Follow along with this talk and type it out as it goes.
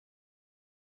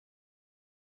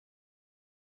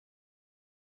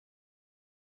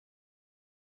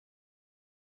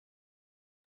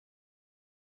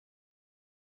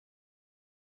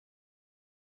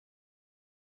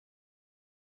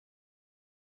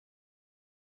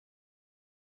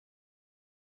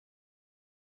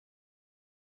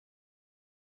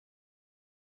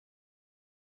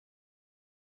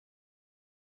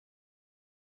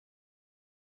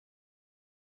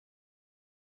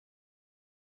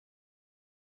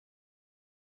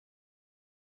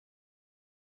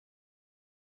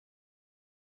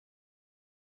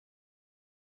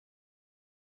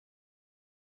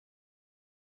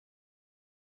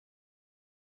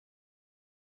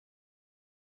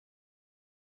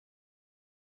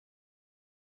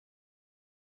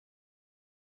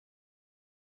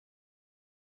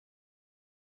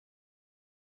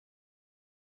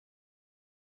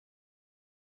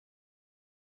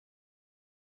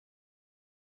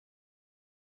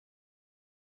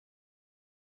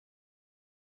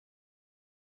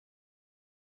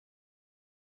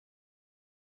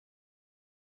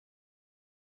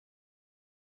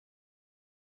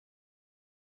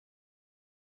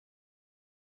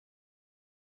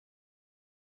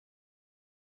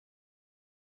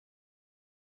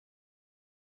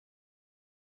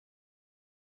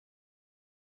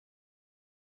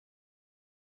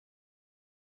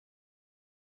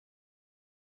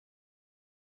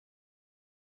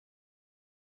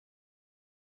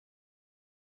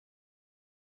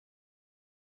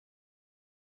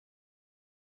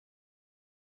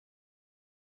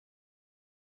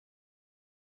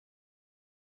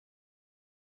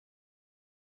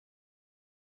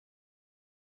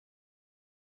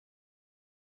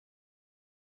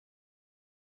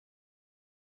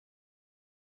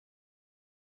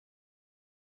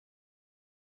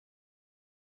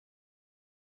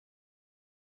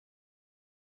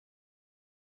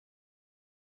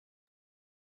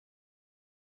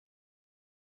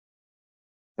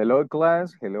Hello,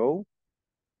 class. Hello.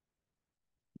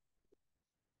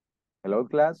 Hello,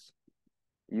 class.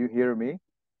 You hear me?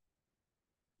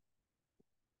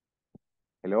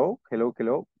 Hello, hello,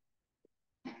 hello.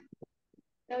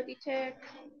 Hello, teacher.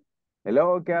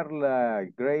 Hello, Carla.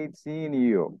 Great seeing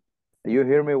you. You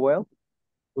hear me well?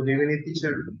 Good evening,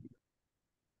 teacher.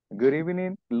 Good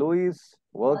evening, Luis.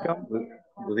 Welcome.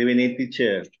 Good evening,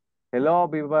 teacher. Hello,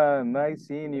 Viva. Nice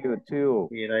seeing you too.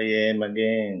 Here I am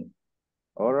again.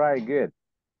 All right, good.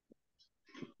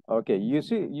 Okay,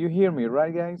 you hear me,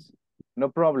 right, guys? No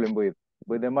problem with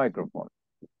the microphone.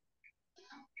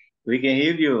 We can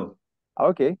hear you.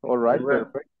 Okay, all right, Very well.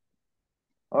 perfect.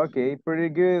 Okay, pretty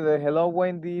good. Hello,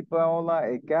 Wendy,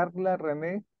 Paola, Carla,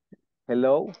 Rene.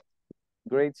 Hello,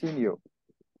 great seeing you.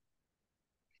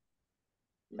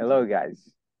 Hello,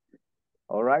 guys.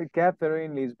 All right,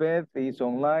 Catherine, Lisbeth is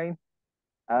online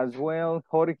as well.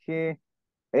 Jorge,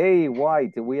 hey,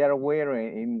 white. We are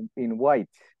wearing in white.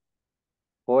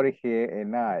 Jorge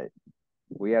and I,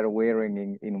 we are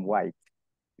wearing in white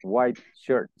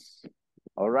shirts.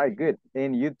 All right, good.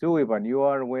 And you too, Ivan, you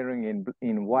are wearing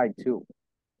in white too.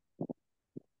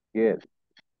 Good.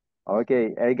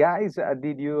 Okay, guys,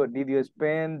 did you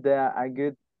spend a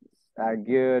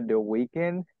good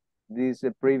weekend this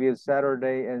previous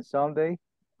Saturday and Sunday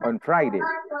on Friday?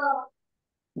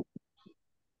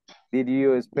 Did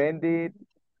you spend it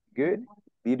good?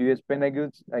 Did you spend a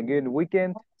good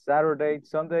weekend Saturday,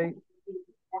 Sunday?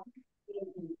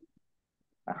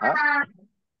 Uh-huh.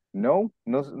 No,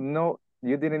 no, no.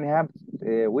 You didn't have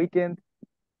a weekend.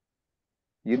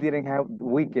 You didn't have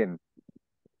weekend.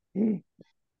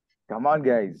 Come on,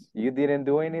 guys. You didn't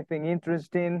do anything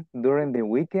interesting during the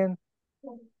weekend?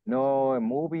 No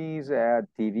movies,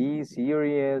 TV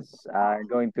series,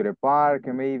 going to the park,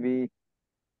 maybe.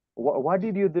 What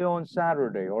did you do on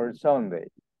Saturday or Sunday?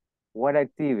 What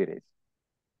activities?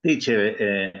 Teacher,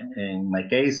 in my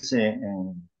case,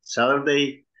 on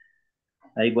Saturday,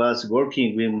 I was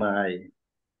working with my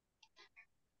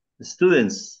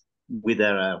students with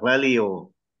a rally or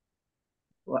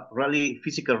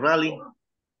physical rally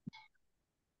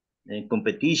and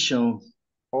competition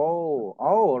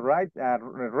Right.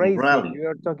 Racing. rally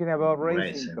You're talking about racing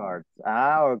racing. cars.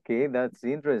 Okay. That's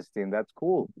interesting. That's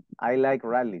cool. I like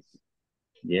rallies.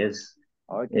 Yes.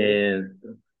 Okay.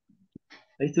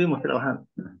 Ahí estuvimos trabajando.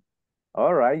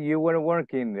 All right. You were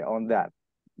working on that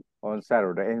on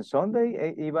Saturday. And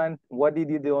Sunday, Ivan, what did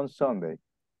you do on Sunday?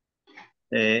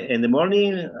 In the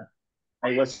morning,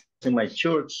 I was in my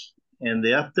church. In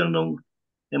the afternoon,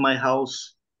 in my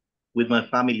house with my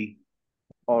family.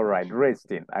 All right.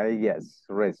 Resting. I guess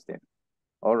resting.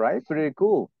 All right. Pretty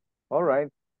cool. All right.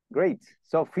 Great.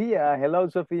 Sophia. Hello,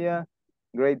 Sophia.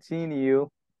 Great seeing you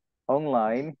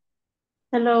online.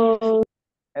 Hello.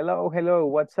 Hello, hello.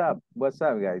 What's up? What's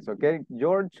up, guys? Okay,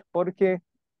 George, Jorge,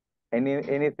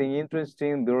 anything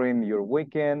interesting during your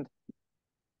weekend?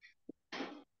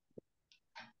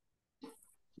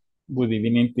 Good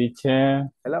evening, teacher.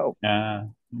 Hello.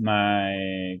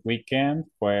 My weekend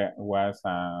was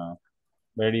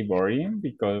very boring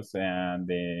because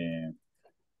the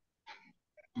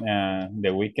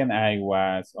weekend I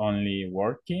was only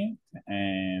working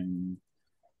and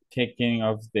checking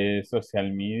of the social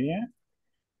media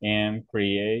and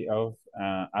create of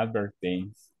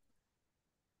advertise.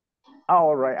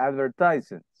 All right,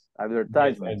 advertisements. Yes,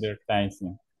 Advertisements.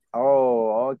 advertising.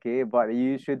 Oh, okay, but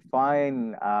you should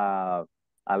find a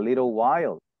little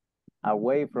while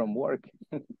away from work.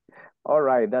 All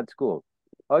right, that's cool.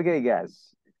 Okay,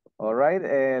 guys. All right,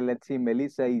 let's see.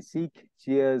 Melissa is sick.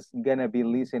 She is gonna be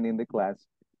listening the class.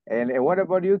 And what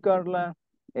about you, Carla?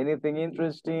 Anything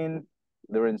interesting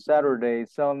during Saturday,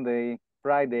 Sunday,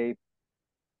 Friday?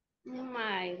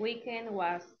 My weekend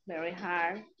was very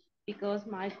hard because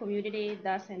my community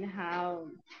didn't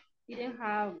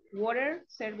have water,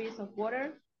 service of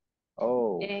water.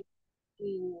 Oh, And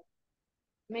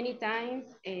many times,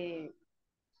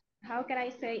 how can I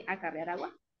say acarrear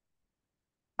agua?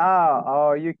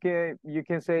 oh, you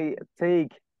can say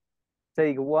take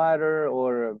water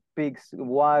or pig's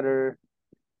water.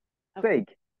 Okay.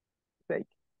 Take.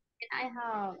 I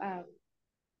have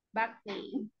back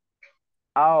pain.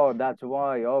 Oh, that's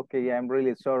why. Okay, I'm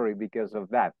really sorry because of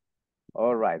that.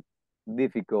 All right.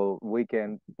 Difficult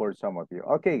weekend for some of you.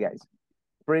 Okay, guys.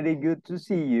 Pretty good to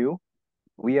see you.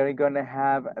 We are gonna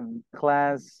have a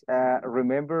class.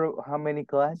 Remember how many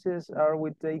classes are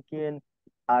we taking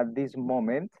at this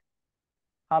moment?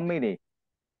 How many?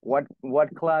 What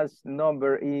class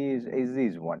number is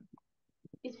this one?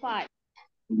 It's 5.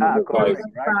 Correct,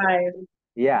 right?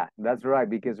 Yeah, that's right,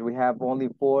 because we have only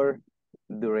 4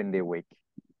 during the week.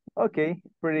 Okay,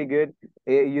 pretty good.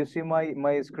 You see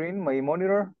my screen, my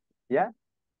monitor? Yeah,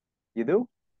 you do?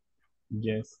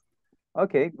 Yes.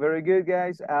 Okay, very good,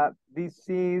 guys. This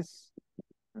is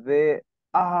the,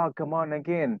 come on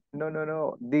again. No, no,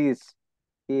 no. This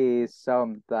is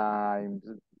sometimes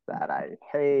that I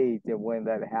hate it when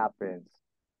that happens.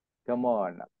 Come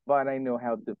on, but I know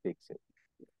how to fix it.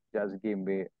 Just give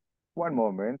me one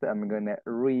moment. I'm gonna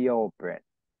reopen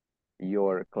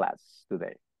your class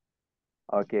today.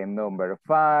 Okay, number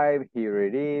 5, here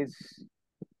it is.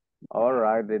 All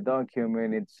right, the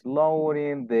document, it's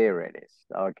loading. There it is.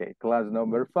 Okay, class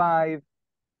number 5,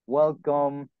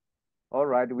 welcome. All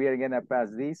right, we are gonna pass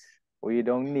this. We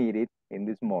don't need it in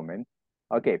this moment.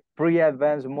 Okay,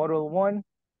 pre-advanced model 1.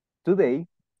 Today,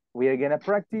 we are gonna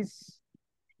practice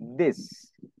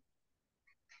this.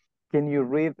 Can you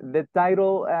read the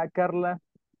title, Carla?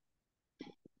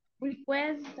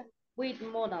 Request with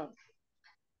modals,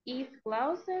 if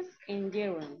clauses and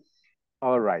gerunds.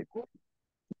 All right.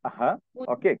 Would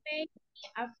Okay. you make me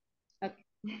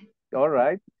okay. All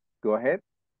right. Go ahead.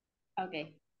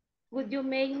 Okay. Would you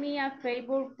make me a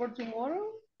favor for tomorrow?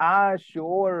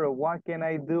 Sure. What can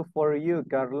I do for you,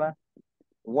 Carla?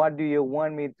 What do you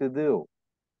want me to do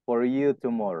for you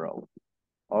tomorrow?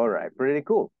 All right. Pretty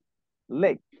cool.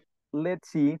 Let's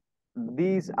see.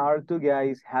 These are two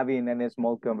guys having a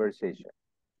small conversation.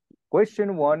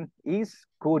 Question 1 is,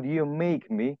 could you make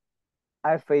me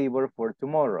a favor for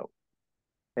tomorrow?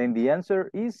 And the answer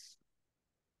is,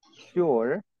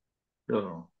 sure.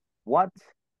 So, What?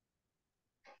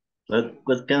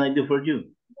 what can I do for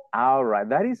you? All right,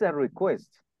 that is a request.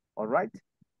 All right,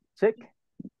 check.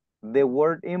 The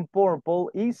word in purple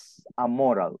is a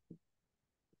modal.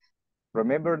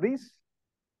 Remember this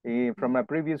from a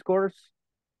previous course?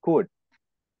 Could,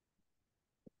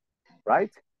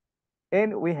 right?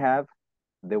 And we have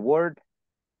the word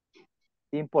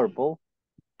in purple,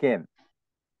 can.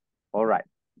 All right,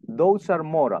 those are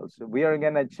modals. We are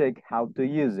gonna check how to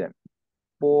use them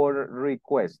for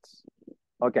requests.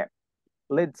 Okay,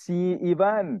 let's see,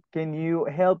 Ivan, can you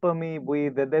help me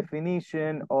with the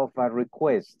definition of a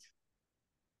request?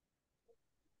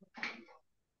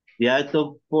 The act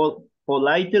of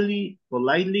politely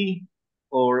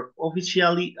or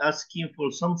officially asking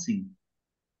for something.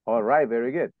 All right,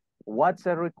 very good. What's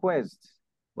a request?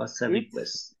 What's a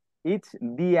request? It's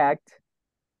the act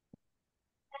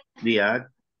The act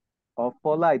of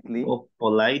politely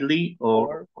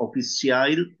or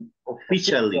officially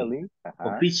officially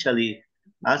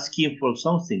asking for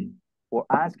something. or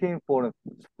asking for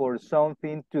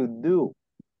something to do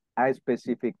a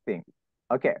specific thing.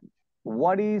 Okay,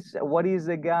 what is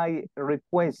the guy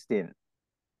requesting?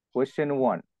 Question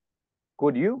 1.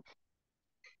 Could you?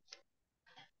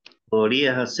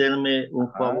 ¿Podrías hacerme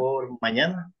un favor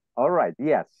mañana? All right,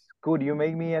 yes. Could you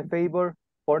make me a favor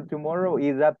for tomorrow?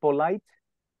 Is that polite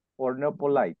or not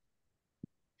polite?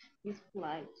 It's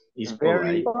polite. It's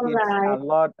Very, polite.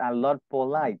 it's a lot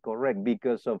polite, correct,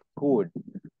 because of could,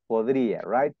 podría,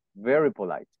 right? Very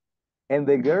polite. And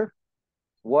the girl,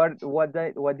 what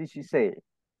did she say?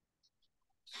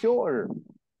 Sure.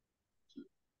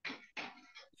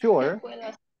 Sure.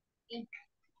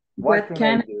 What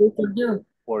can I do for you?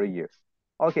 for you?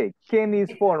 Okay, can is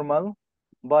formal,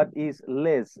 but is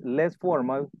less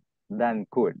formal than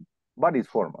could, but is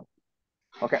formal.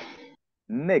 Okay,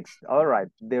 next. All right,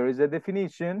 there is a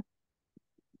definition.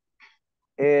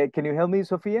 Can you help me,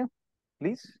 Sophia,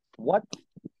 please? What?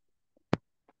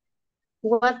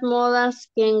 What models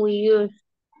can we use?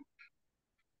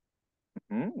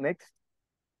 Next.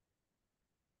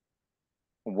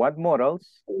 What models?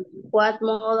 What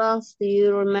models do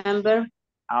you remember?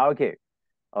 Okay,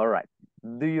 all right.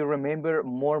 Do you remember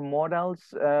more modals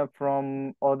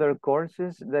from other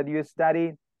courses that you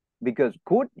studied? Because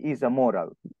could is a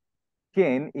modal,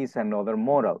 can is another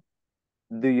modal.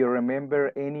 Do you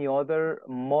remember any other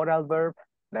modal verb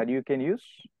that you can use?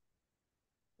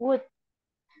 Would.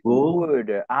 Would.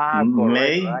 Correct,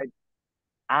 May.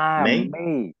 right? May.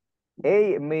 May.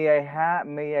 Hey, may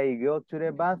I go to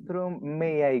the bathroom?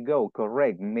 May I go?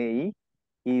 Correct. May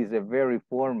is a very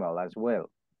formal as well.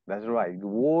 That's right.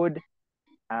 Would,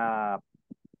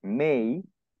 may.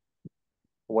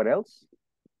 What else?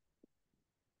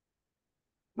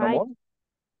 No Might. more?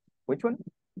 Which one?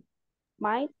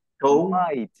 Might.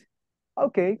 Might.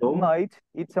 Okay, So. might.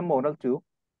 It's a modal too.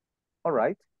 All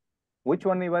right. Which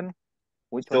one, Ivan?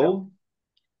 Which one else?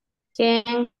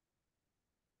 Can.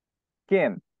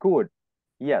 Can, could,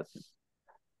 yes.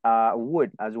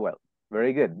 Would as well.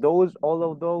 Very good. All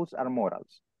of those are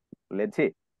modals. Let's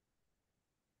see.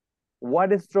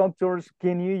 What structures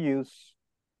can you use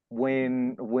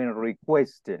when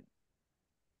requesting?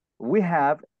 we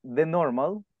have the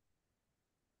normal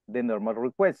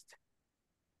request.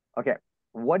 Okay,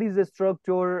 what is the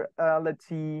structure? Let's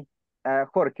see,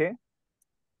 Jorge.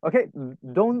 Okay,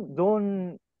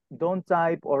 don't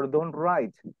type or don't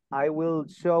write. I will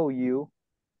show you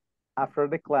after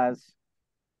the class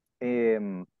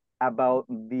about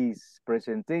this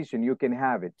presentation. You can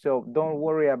have it, so don't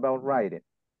worry about writing.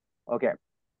 Okay.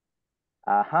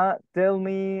 Tell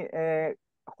me,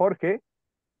 Jorge,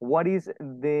 what is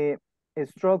the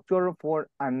structure for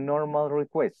a normal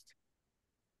request?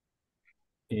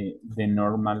 The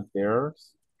normal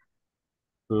verbs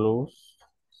plus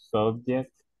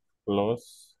subject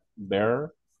plus verb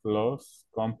plus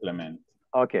complement.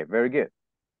 Okay, very good.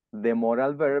 The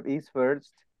modal verb is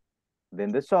first,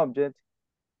 then the subject,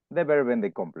 the verb, and the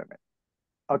complement.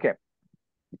 Okay.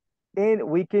 And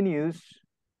we can use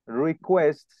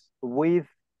requests with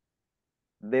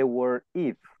the word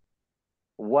if.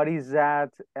 What is that?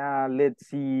 Let's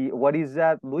see. What is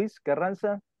that, Luis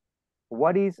Carranza?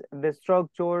 What is the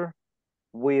structure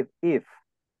with if?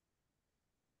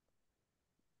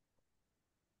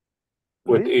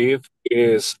 With Luis? if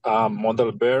is a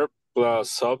modal verb plus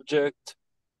subject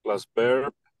plus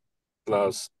verb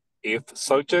plus if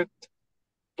subject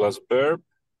plus verb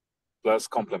plus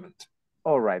complement.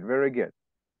 All right, very good.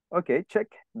 Okay, check.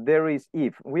 There is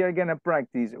if. We are gonna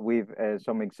practice with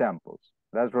some examples.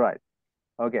 That's right.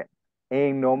 Okay.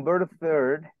 In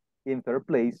in third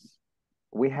place,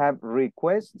 we have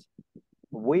request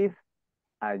with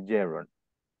a gerund.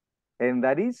 And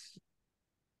that is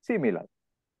similar,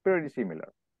 pretty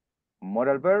similar.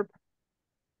 Modal verb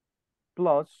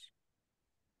plus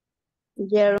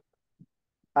gerund,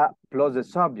 plus the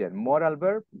subject. Modal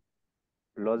verb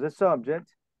plus the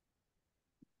subject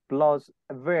plus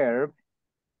verb.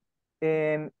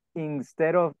 And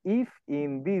instead of if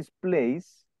in this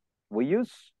place, we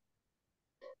use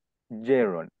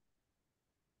gerund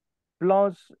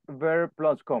plus verb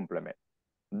plus complement.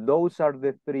 Those are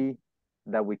the three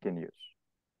that we can use.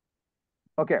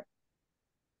 Okay.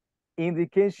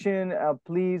 Indication,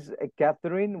 please,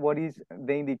 Catherine, what is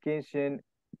the indication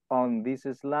on this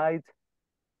slide?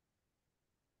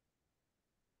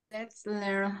 Let's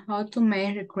learn how to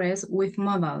make requests with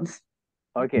modals.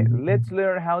 Okay, let's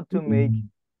learn how to make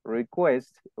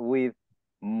requests with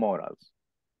modals.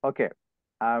 Okay,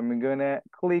 I'm gonna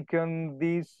click on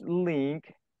this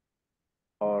link.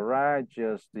 All right,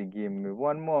 just give me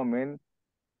one moment.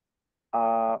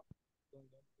 The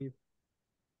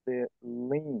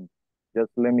link,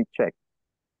 just let me check.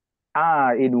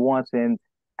 It wasn't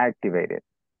activated.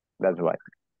 That's right.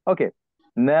 Okay,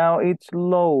 now it's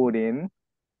loading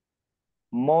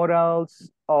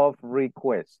modals of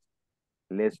request.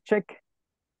 Let's check.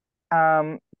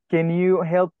 Can you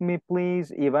help me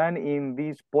please, Ivan, in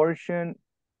this portion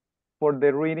for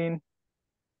the reading?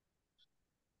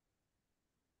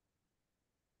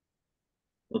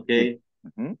 Okay.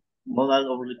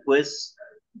 Modal of request,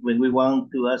 when we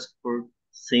want to ask for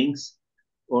things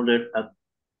ordered at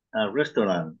a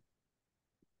restaurant.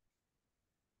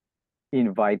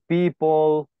 Invite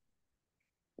people.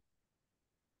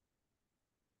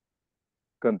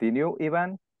 Continue,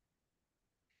 Ivan.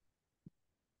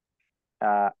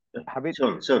 Have it.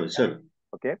 Sorry.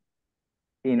 Okay.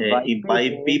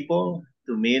 Invite people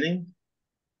to meeting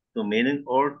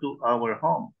or to our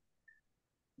home.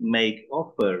 Make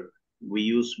offer. We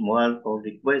use modal of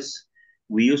request.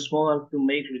 We use modal to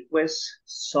make requests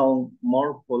sound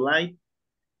more polite.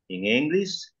 In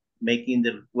English, making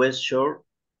the request short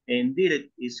and direct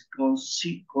is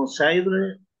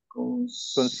considered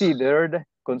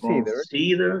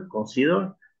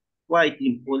quite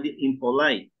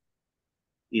impolite.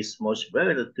 It's much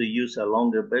better to use a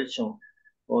longer version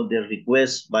of the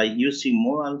request by using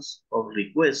modals of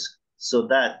request so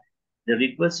that the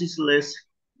request is less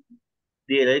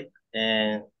direct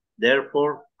and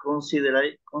therefore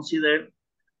considered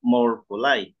more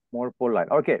polite. More polite.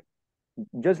 Okay.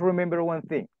 Just remember one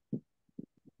thing.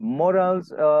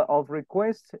 Modals of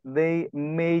request, they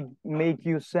make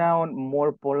you sound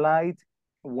more polite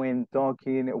when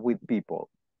talking with people.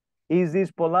 Is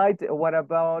this polite? What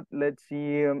about, let's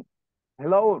see,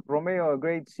 hello, Romeo,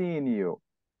 great seeing you.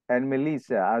 And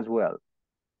Melissa as well.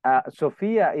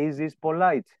 Sophia, is this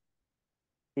polite?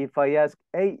 If I ask,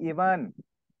 hey, Ivan,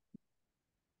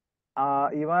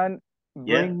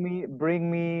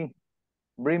 bring me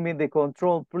the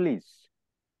control, please.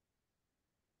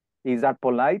 Is that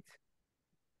polite?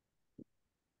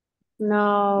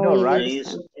 No, right?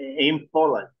 It's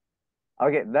impolite.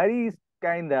 Okay, that is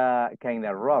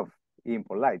kinda rough,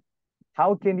 impolite.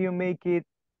 How can you make it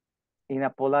in a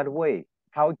polite way?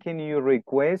 How can you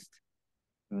request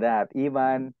that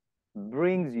Ivan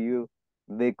brings you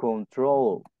the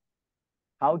control.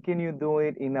 How can you do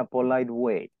it in a polite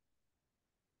way?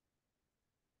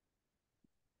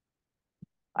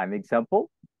 An example?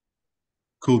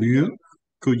 Could you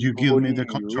give me the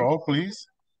control, please?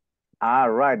 Ah,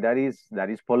 right. That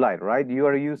is polite, right? You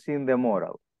are using the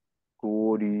modal.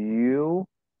 Could you?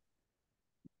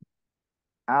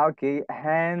 Okay,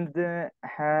 hand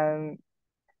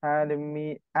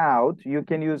me out. You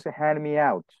can use hand me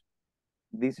out.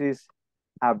 This is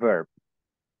a verb.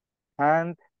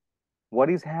 Hand. What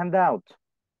is hand out?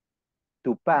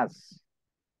 To pass.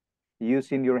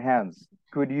 Using your hands.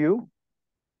 Could you?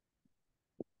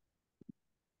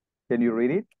 Can you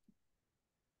read it?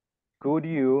 Could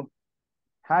you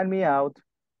hand me out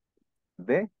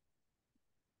the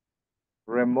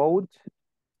remote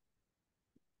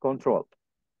control?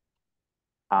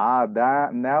 Ah,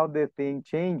 now the thing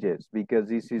changes because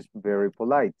this is very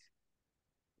polite.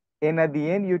 And at the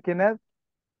end, you can add,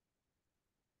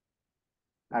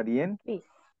 at the end,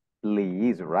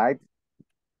 please, right?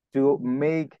 To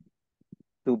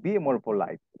be more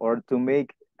polite or to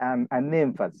make an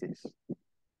emphasis.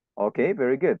 Okay,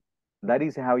 very good. That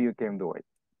is how you can do it.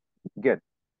 Good.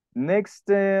 Next,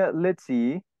 let's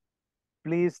see.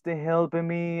 Please help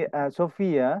me,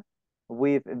 Sophia,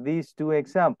 with these two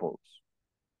examples.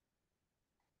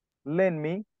 Lend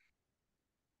me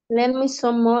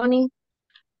some money.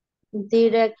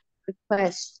 Direct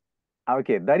request.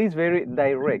 Okay, that is very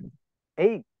direct.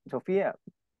 Hey, Sophia,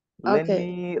 lend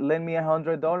me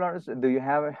 $100. Do you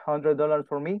have $100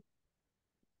 for me?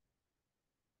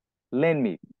 Lend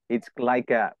me. It's like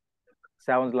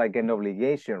sounds like an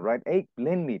obligation, right? Hey,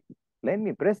 lend me,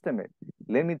 préstame.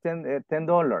 Lend me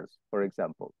 $10, for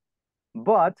example.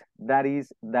 But that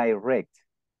is direct.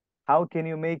 How can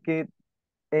you make it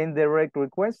indirect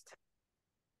request?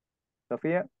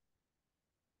 Sophia?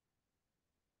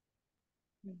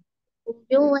 Could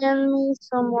you lend me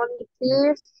some money,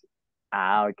 please?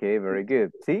 Ah, okay, very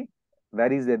good. See,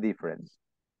 that is the difference.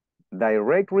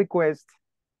 Direct request,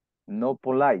 no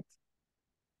polite.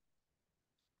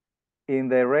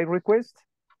 Indirect request,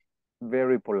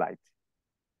 very polite.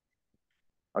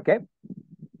 Okay,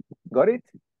 got it?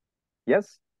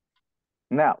 Yes?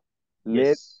 Now,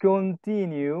 let's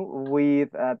continue with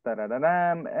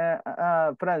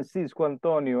Francisco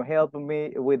Antonio, help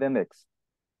me with the next.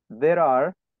 There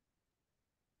are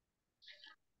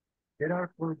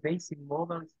 4 basic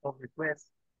models of request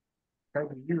that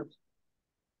we use.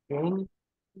 Can,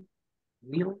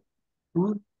 will,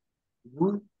 could,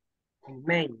 would, and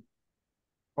may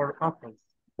for offers.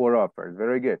 For offers,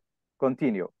 very good.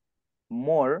 Continue.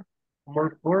 More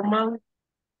formal,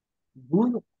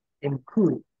 would, and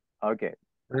could. Okay.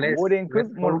 Would and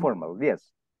could, more formal,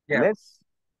 yes. Yeah.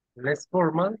 Less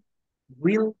formal,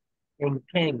 will, and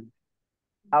can.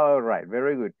 All right,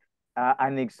 very good.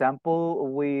 An example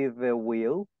with the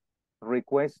will,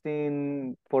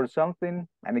 requesting for something.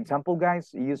 An example,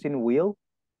 guys, using will.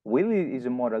 Will is a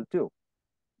modal too.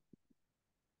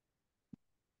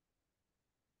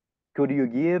 Could you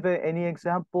give any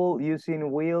example using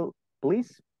will,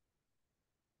 please?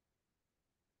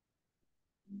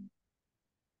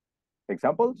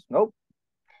 Examples? No?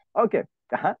 Okay.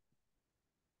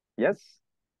 Yes?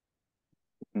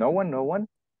 No one?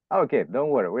 Okay, don't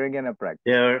worry. We're gonna practice.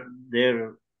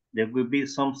 There will be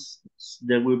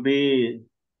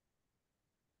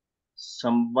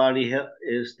somebody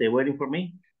is they waiting for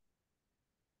me?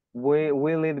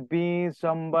 Will it be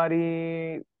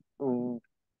somebody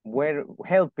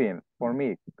helping for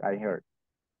me? I heard.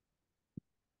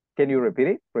 Can you repeat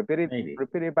it? Maybe.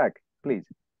 Repeat it back, please.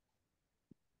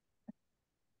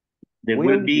 There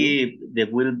will be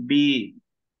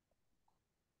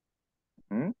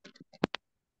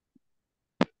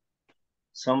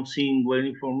something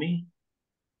waiting for me.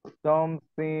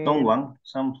 Something.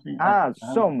 Something.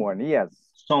 Someone. Yes.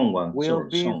 Someone. Will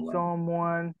be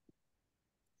someone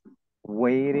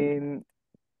waiting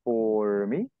for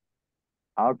me.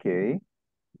 Okay.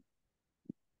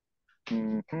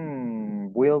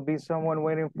 Will be someone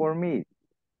waiting for me.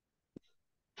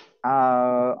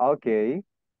 Okay.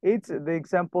 The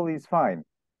example is fine.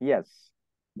 Yes.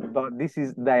 But this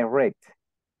is direct.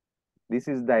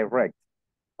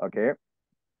 Okay.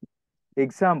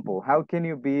 Example, how can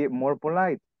you be more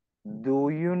polite? Do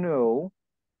you know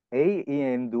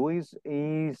and do is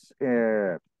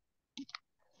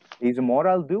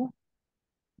moral do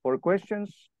for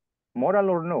questions? Moral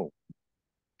or no?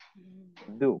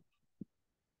 Do.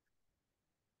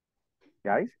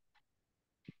 Guys?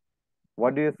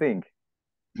 What do you think?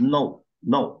 No.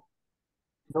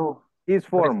 It's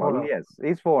formal, yes.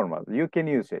 It's formal. You can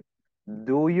use it.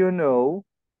 Do you know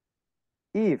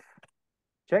if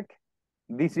Check.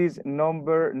 This is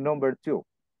number 2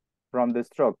 from the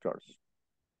structures.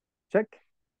 Check.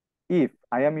 If,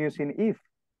 I am using if.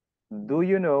 Do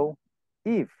you know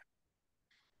if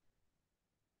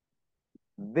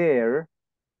there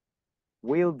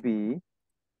will be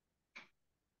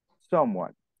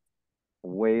someone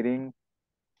waiting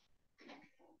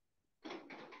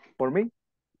for me?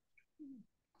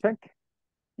 Check.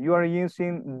 You are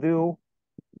using do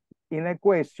in a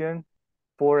question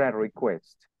for a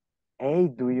request. Hey,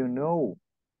 do you know?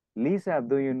 Lisa,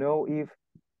 do you know if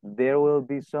there will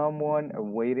be someone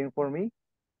waiting for me?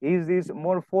 Is this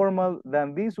more formal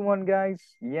than this one, guys?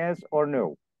 Yes or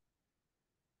no?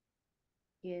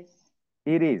 Yes.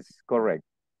 It is, correct.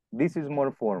 This is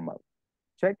more formal.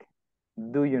 Check.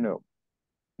 Do you know?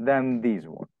 Than this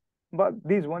one. But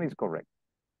this one is correct.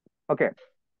 Okay.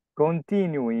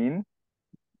 Continuing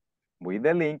with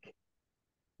the link,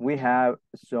 we have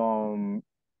some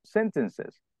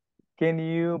sentences. Can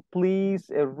you please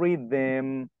read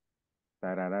them?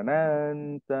 Alejandra,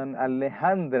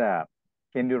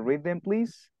 can you read them,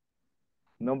 please?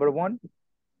 Number 1.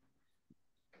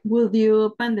 Will you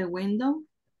open the window?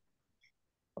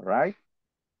 All right.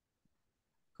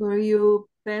 Could you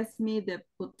pass me the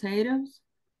potatoes?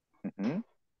 Mm-hmm.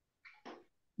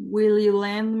 Will you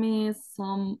lend me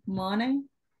some money?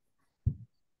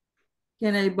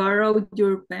 Can I borrow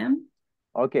your pen?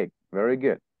 Okay, very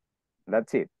good.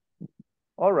 That's it.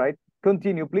 All right,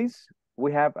 continue, please.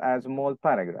 We have a small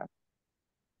paragraph.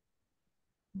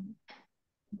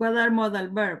 What are modal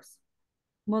verbs?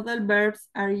 Modal verbs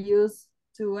are used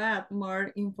to add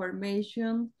more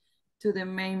information to the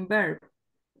main verb.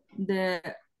 They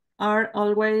are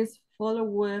always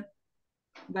followed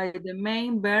by the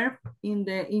main verb in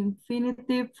the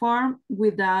infinitive form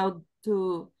without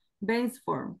the base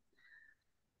form.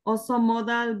 Also,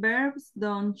 modal verbs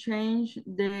don't change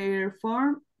their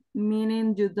form,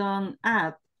 meaning you don't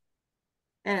add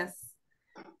S,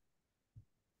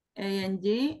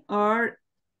 ANG, or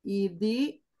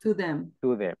ED to them.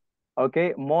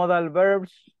 Okay, modal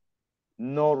verbs,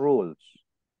 no rules.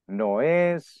 No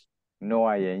S,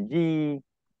 no ing,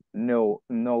 no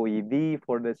ed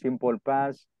for the simple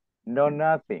past, no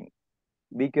nothing,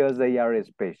 because they are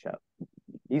special.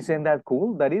 Isn't that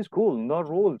cool? That is cool. No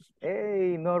rules.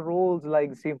 Hey, no rules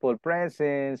like simple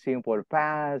present, simple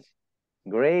past.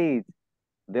 Great.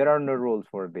 There are no rules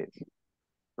for this.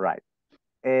 Right.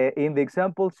 In the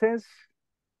example says,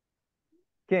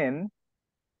 can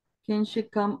she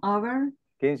come over?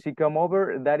 Can she come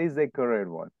over? That is the correct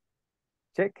one.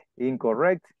 Check.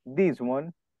 Incorrect. This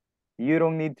one. You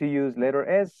don't need to use letter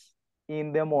S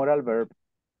in the modal verb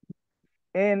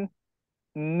and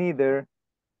neither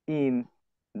in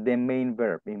the main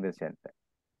verb in the sentence.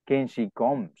 Can she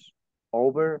comes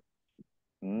over?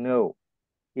 No.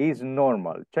 Is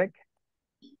normal. Check.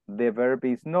 The verb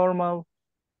is normal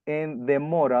and the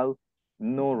modal,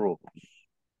 no rules.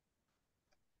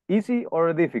 Easy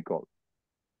or difficult?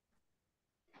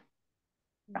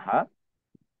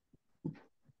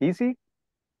 Easy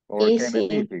or kind of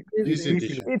difficult?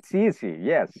 Easy. It's easy,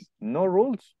 yes. No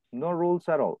rules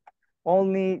at all.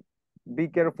 Only be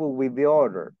careful with the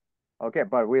order. Okay,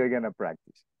 but we're gonna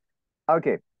practice.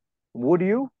 Okay, would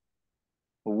you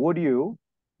open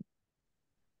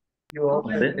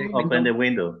the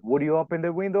window? Would you open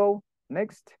the window?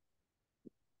 Next.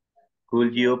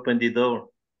 Could you open the door?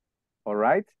 All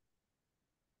right.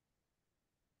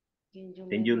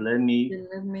 Can you lend me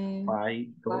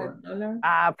 $5?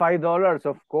 $5,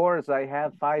 of course. I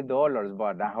have $5,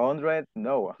 but 100,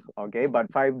 no. Okay,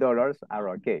 but $5 are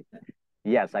okay.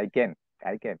 Yes, I can.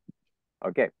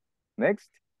 Okay, next.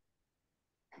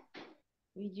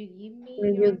 Will you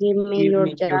give me your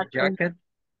jacket?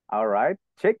 All right,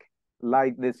 check.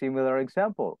 Like the similar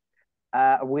example.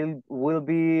 Will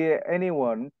be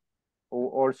anyone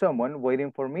or someone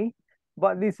waiting for me,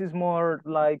 but this is more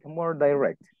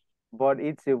direct, but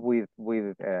it's with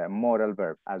modal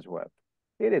verb as well.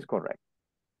 It is correct.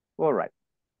 All right.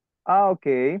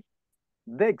 Okay.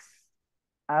 Next,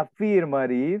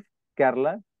 affirmative.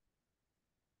 Carla.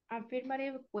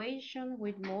 Affirmative question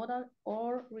with modal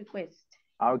or request.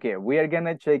 Okay, we are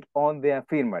gonna check on the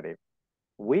affirmative.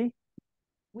 We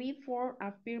form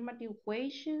affirmative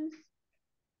questions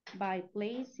by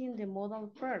placing the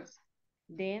modal first,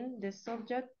 then the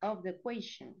subject of the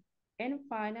question, and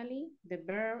finally the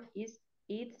verb is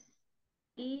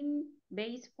in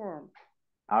base form.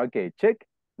 Okay, check.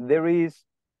 There is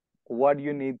what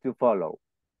you need to follow.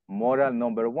 Modal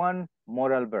number 1,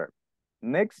 modal verb.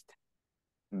 Next,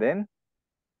 then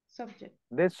subject.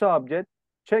 The subject,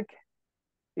 check.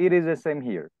 It is the same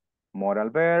here. Modal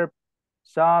verb,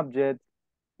 subject,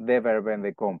 the verb and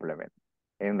the complement.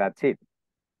 And that's it.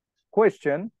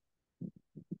 Question.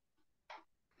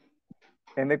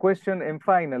 And the question, and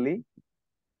finally,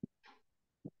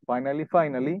 Finally,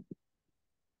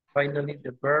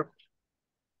 the verb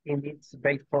in its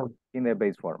base form. In the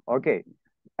base form. Okay.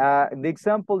 The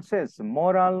example says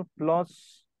modal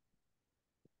plus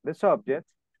the subject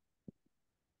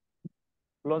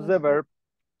plus the verb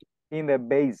in the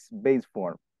base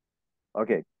form.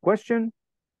 Okay. Question.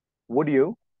 Would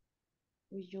you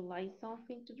like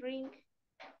something to drink?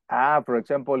 For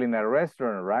example, in a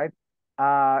restaurant, right?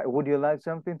 Would you like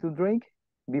something to drink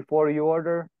before you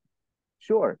order?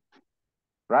 Sure.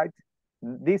 Right?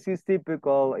 This is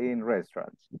typical in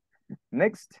restaurants.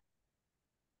 Next.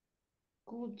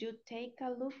 Could you take a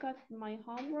look at my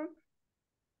homework?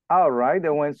 All right,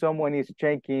 and when someone is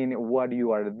checking what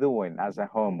you are doing as a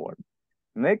homework.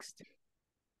 Next.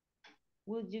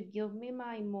 Would you give me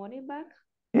my money back?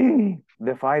 The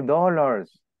 $5.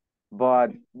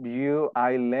 But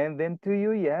I lent them to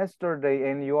you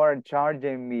yesterday and you are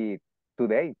charging me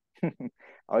today.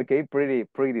 Okay,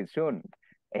 pretty soon.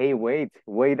 Hey, wait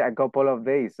a couple of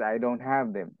days. I don't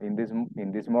have them in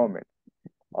this moment.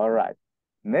 All right.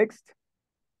 Next.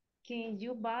 Can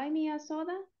you buy me a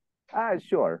soda?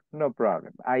 Sure, no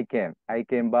problem. I can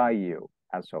buy you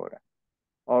a soda.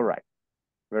 All right.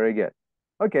 Very good.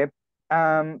 Okay.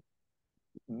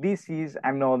 This is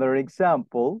another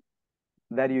example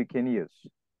that you can use.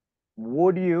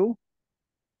 Would you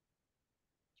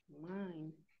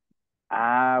mind?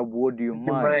 Would you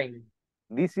mind?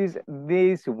 This is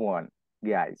this one,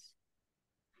 guys.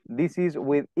 This is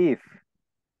with if.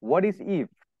 What is if?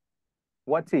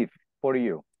 What's if for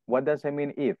you? What does it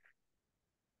mean if?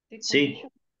 Sí.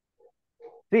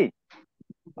 Sí.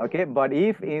 Okay, but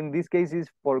if in this case is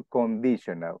for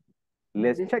conditional.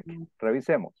 Let's check.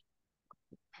 Revisemos.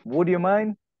 Would you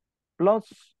mind plus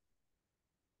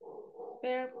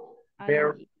verb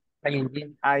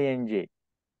ing.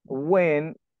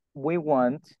 When we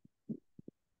want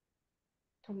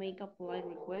to make a polite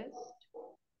request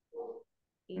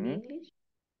in English,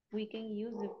 we can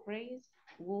use the phrase,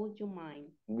 would you mind?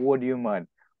 Would you mind?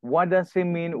 What does it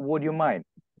mean, would you mind?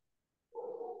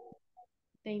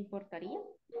 ¿Te importaría?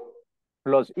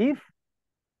 Plus if.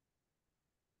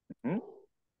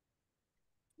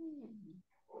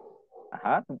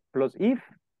 Plus if.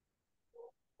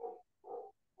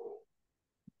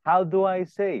 How do I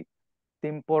say? ¿Te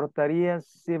importaría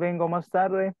si vengo más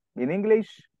tarde? In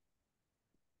English?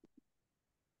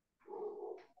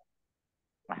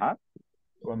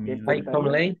 If I come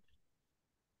late.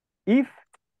 If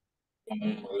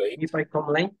I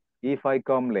come late. If I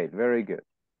come late. Very good.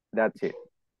 That's it.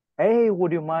 Hey,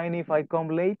 would you mind if I come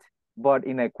late? But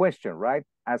in a question, right?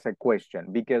 As a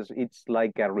question, because it's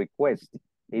like a request.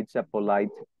 It's a polite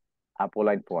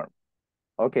form.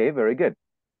 Okay, very good.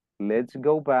 Let's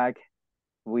go back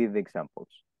with examples.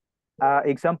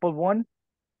 Example 1.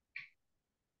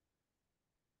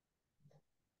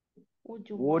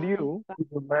 Would you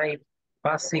mind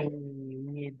passing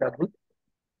me the book?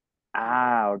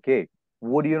 Okay.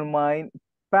 Would you mind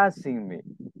passing me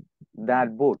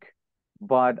that book?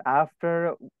 But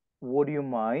after would you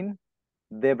mind,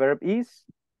 the verb is?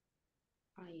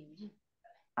 ing.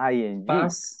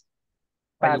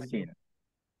 Passing.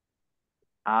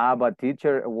 But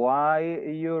teacher, why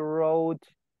you wrote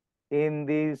in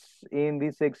this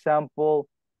example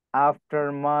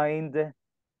after mind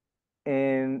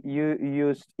and you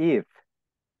used if?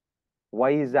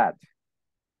 Why is that?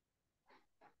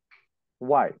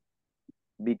 Why?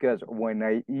 Because when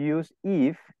I use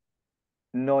if,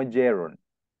 no gerund.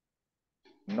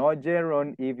 No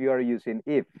gerund if you are using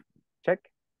if. Check.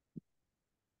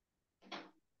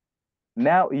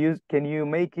 Now can you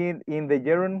make it in the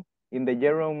gerund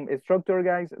structure,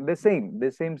 guys? The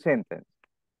same sentence.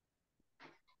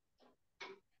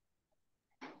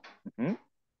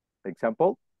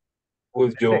 Example.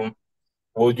 Would you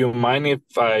mind if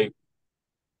I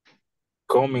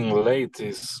coming late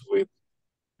is with?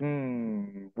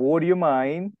 Would you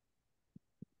mind?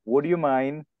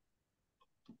 Coming.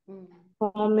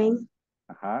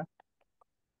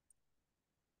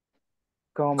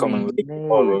 Coming late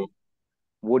tomorrow.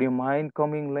 Would you mind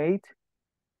coming late?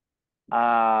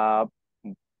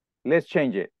 Let's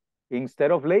change it.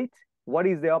 Instead of late, what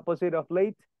is the opposite of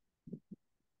late?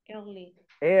 Early.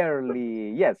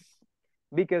 Early, yes,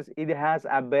 because it has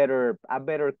a better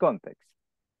context.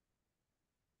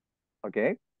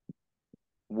 Okay.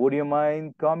 Would you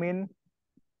mind coming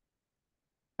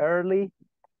early?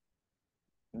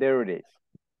 There it is.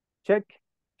 Check.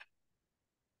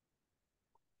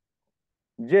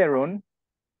 Gerund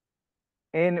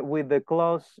and with the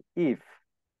clause if.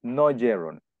 no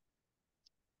gerund.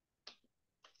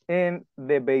 And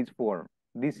the base form.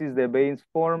 This is the base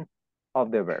form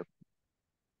of the verb.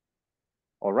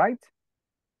 All right?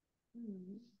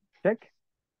 Check.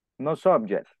 No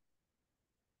subject.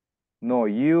 No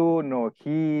you, no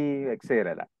he,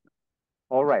 etc.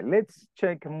 All right, let's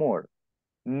check more.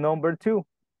 Number 2.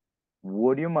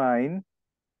 Would you mind?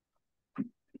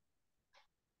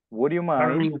 Would you mind?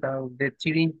 Turning down the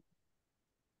TV.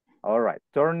 All right,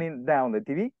 turning down the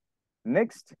TV.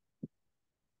 Next.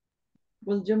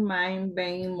 Would you mind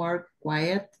being more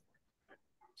quiet?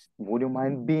 Would you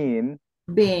mind being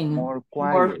more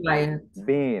quiet? More quiet.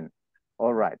 Being.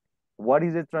 All right. What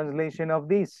is the translation of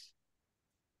this?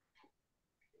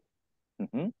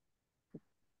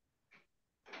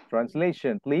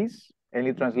 Translation, please.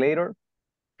 Any translator?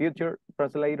 Future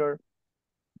translator?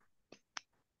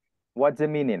 What's the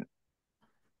meaning?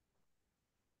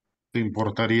 ¿Te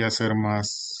importaría ser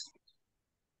más?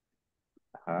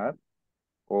 Ajá.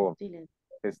 O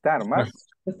estar más.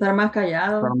 Estar más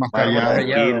callado. Estar más Más callado.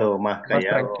 tranquilo, más Más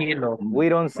callado. tranquilo. We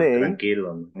don't Más say,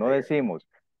 tranquilo. no decimos,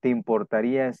 ¿te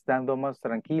importaría estando más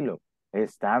tranquilo?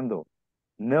 Estando.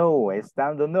 No,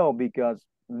 estando no, because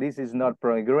this is not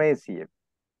progressive.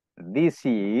 This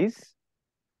is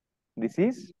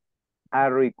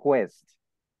a request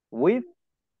with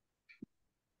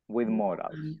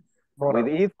modals. With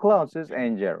if clauses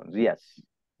and gerunds, yes.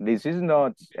 This is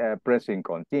not present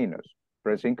continuous.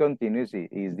 Present continuous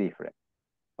is different.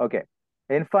 Okay,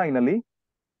 and finally,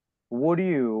 would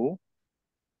you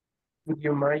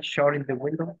mind shutting the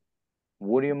window?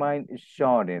 Would you mind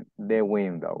shutting the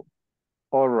window?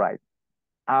 All right.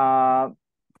 How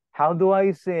do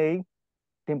I say,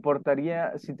 ¿te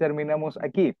importaría si terminamos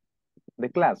aquí, the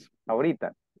class,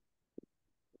 ahorita?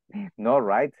 No,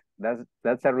 right?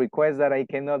 That's a request that I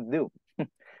cannot do.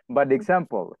 But the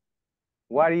example,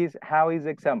 how is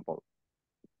example?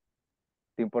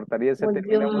 ¿Te importaría si Would you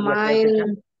terminamos la clase acá?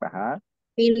 mind Ajá.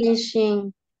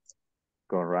 finishing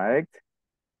Correct.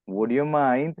 Would you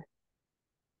mind?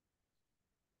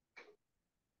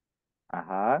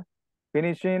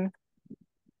 Finishing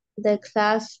the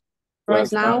class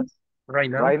right now? Right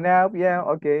now. Right now, yeah,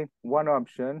 okay. One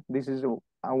option. This is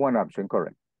one option,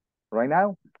 correct. Right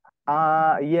now?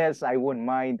 Yes, I wouldn't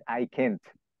mind. I can't.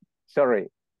 Sorry,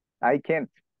 I can't.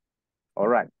 All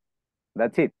right,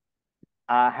 that's it.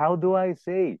 How do I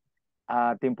say?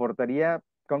 ¿Te importaría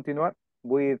continuar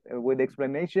with the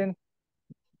explanation?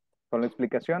 Con la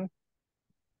explicación.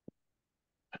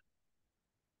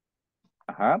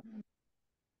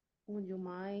 Would you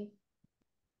mind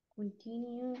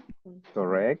continue?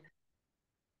 Correct.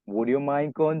 Would you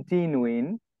mind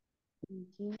continuing?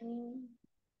 Continuing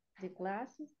the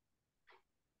classes?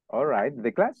 All right,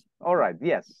 the class? All right,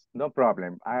 yes, no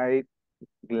problem. I'm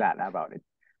glad about it.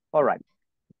 All right.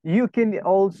 You can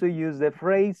also use the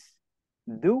phrase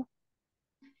do.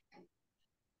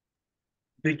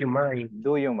 Do you mind?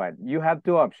 Do you mind? You have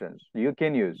two options. You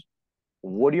can use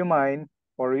would you mind,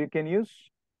 or you can use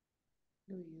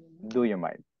do you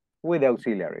mind with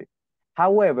auxiliary.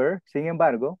 However, sin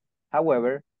embargo,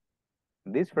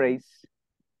 this phrase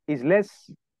is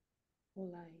less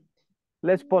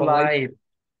polite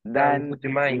than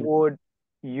would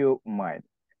you mind.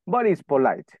 But it's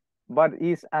polite, but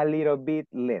it's a little bit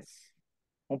less.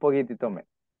 Un poquitito menos.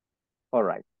 All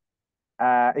right.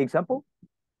 Example?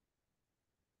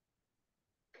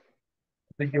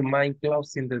 Do you mind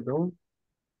closing the door?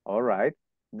 All right.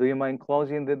 Do you mind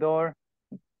closing the door?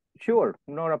 Sure,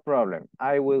 not a problem.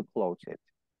 I will close it.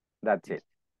 That's it.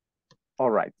 All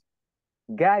right.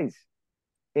 Guys,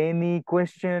 any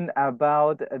question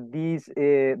about these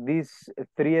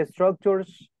three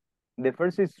structures? The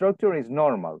first structure is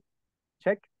normal.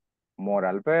 Check.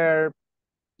 Modal verb,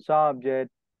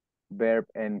 subject, verb,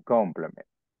 and complement.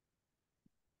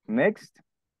 Next,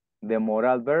 the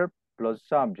modal verb plus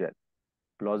subject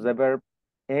plus the verb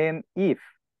and if.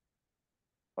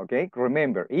 Okay,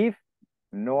 remember, if,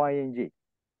 no ing.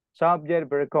 Subject,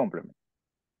 verb, complement.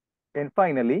 And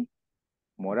finally,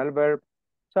 modal verb,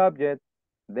 subject,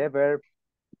 the verb,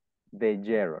 the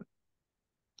gerund.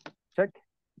 Check.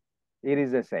 It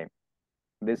is the same.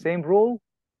 The same rule,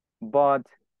 but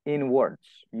in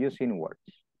words, using words.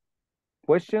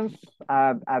 Questions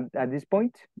at this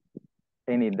point?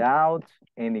 Any doubt?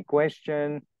 Any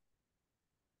question?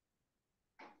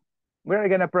 We're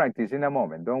gonna practice in a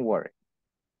moment, don't worry.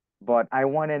 But I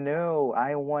wanna know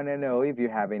if you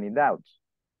have any doubts.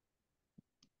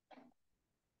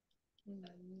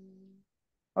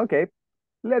 Okay,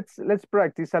 let's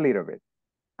practice a little bit.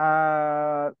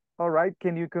 All right,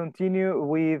 can you continue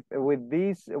with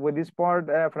this part,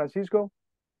 Francisco?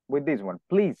 With this one,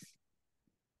 please.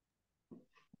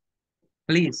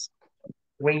 please.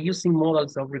 When using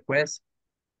modals of request,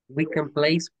 we can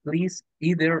place please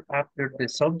either after the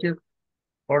subject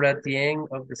or at the end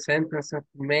of the sentence to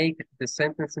make the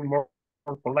sentence more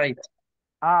polite.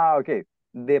 Okay.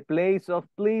 The place of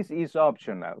please is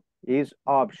optional. Is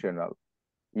optional.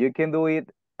 You can do it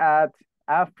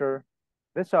after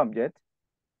the subject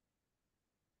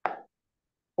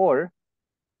or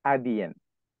at the end.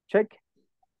 Check.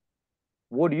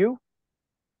 Would you?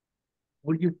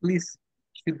 Would you please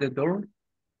shut the door?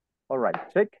 All right.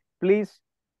 Check. Please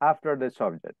after the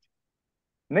subject.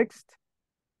 Next,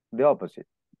 the opposite.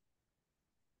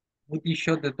 Would you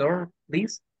shut the door,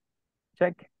 please?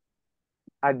 Check.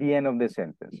 At the end of the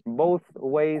sentence. Both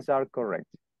ways are correct.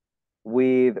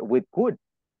 With could.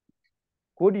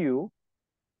 Could you?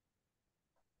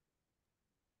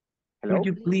 Hello? Could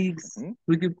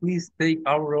you please take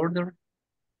our order?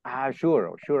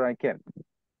 Sure I can.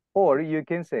 Or you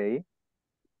can say,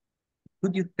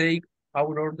 could you take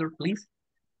our order, please?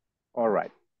 All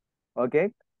right. Okay.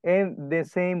 And the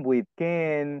same with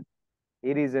can,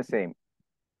 it is the same.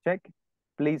 Check.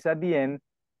 Please at the end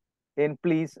and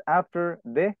please after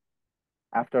the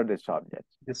subject.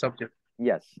 The subject.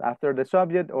 Yes, after the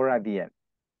subject or at the end.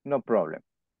 No problem.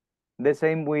 The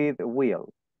same with will.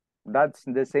 That's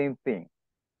the same thing.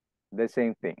 The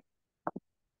same thing.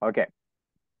 Okay.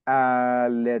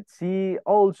 Let's see.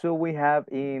 Also, we have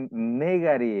in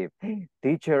negative.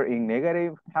 Teacher, in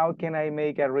negative, how can I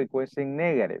make a request in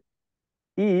negative?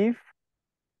 If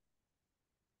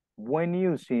when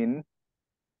using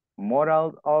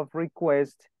modal of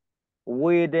request,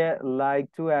 we'd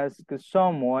like to ask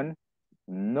someone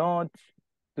not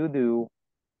to do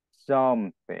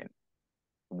something.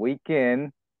 We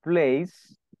can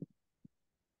place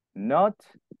not.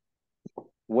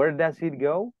 Where does it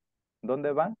go?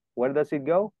 ¿Dónde va? Where does it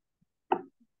go?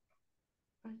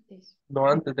 No,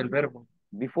 antes del verbo.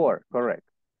 Before, correct.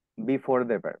 Before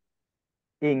the verb.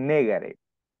 In negative.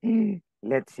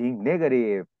 Let's see,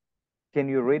 negative. Can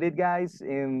you read it, guys,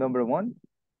 in number 1?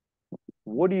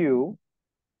 Would you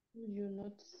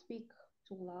not speak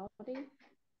too loudly?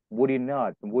 Would you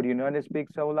not speak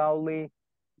so loudly?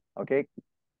 Okay.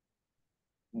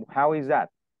 How is that?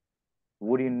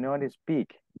 Would you not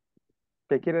speak?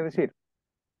 ¿Qué quiere decir?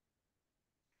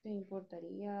 ¿Te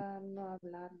importaría no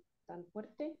hablar tan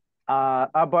fuerte?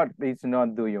 But it's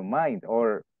not do you mind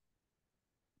or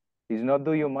it's not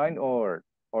do you mind or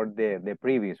the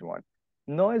previous one.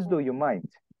 No es do you mind.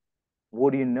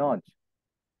 Would you not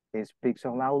speak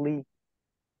so loudly?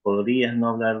 Podrías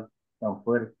no hablar tan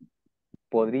fuerte.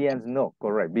 Podrías no,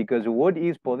 correct. Because would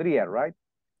is podría, right?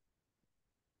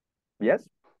 Yes?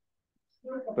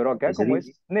 Pero acá como es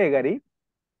negative,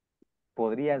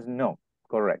 podrías no,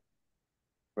 correct.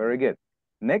 Very good.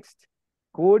 Next,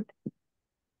 could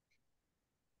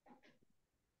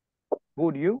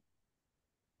you?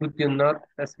 Could you not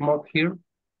smoke here?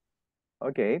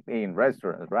 Okay, in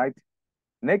restaurants, right?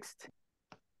 Next,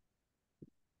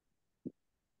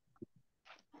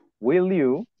 will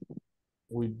you?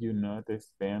 Will you not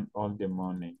spend all the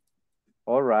money?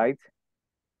 All right.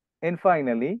 And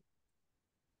finally,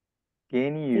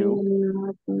 can you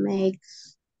not make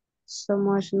so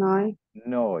much noise?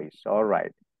 Noise, all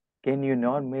right. Can you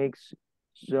not make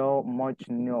so much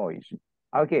noise?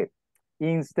 Okay,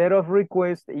 instead of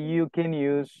request, you can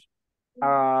use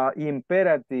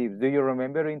imperatives. Do you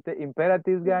remember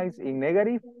imperatives, guys, in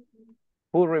negative?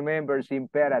 Who remembers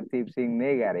imperatives in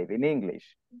negative, in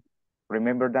English?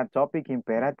 Remember that topic,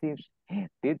 imperatives?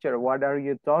 Teacher, what are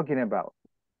you talking about?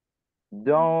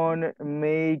 Don't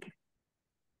make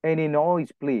any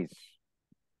noise, please.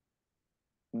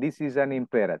 This is an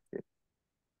imperative.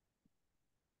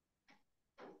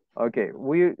 Okay,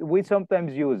 we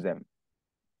sometimes use them.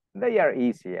 They are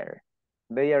easier.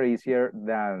 They are easier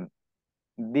than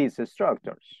these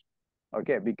structures.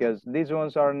 Okay, because these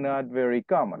ones are not very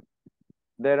common.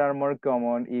 They are more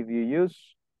common if you use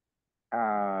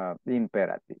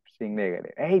imperatives in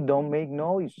negative. Hey, don't make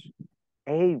noise.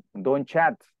 Hey, don't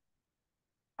chat.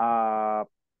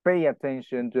 Pay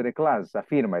attention to the class,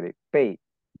 affirmative, pay.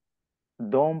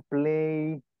 Don't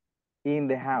play in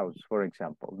the house, for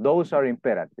example. Those are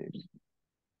imperatives.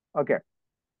 Okay.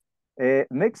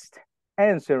 Next,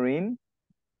 answering.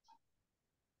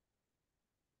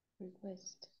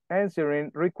 Request.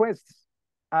 Answering requests.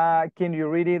 Can you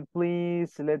read it,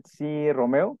 please? Let's see,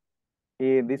 Romeo.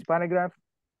 In this paragraph,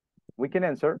 we can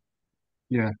answer.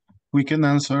 Yeah, we can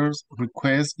answer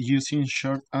requests using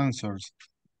short answers.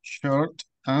 Short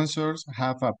answers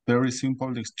have a very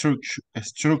simple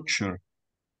structure.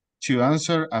 To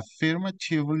answer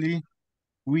affirmatively,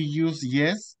 we use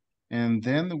yes, and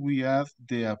then we add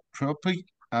the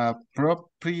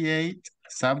appropriate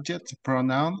subject,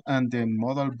 pronoun, and the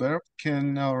modal verb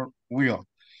can or will.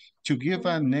 To give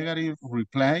a negative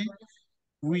reply,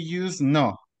 we use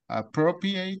no.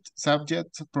 Appropriate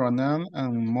subject, pronoun,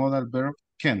 and modal verb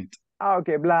can't.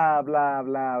 Okay, blah, blah,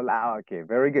 blah, blah. Okay,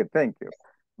 very good. Thank you.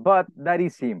 But that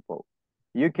is simple.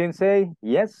 You can say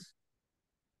yes.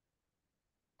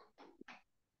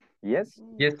 Yes.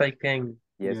 Yes, I can.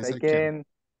 Yes, I can.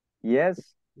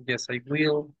 Yes. Yes, I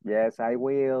will. Yes, I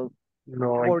will.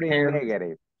 No, I Or in can't.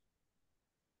 negative.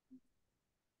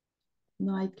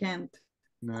 No, I can't.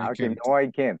 No, I Okay, can't. no, I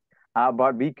can't.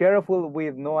 But be careful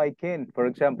with no, I can't. For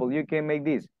example, you can make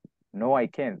this. No, I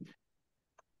can't.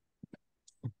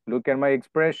 Look at my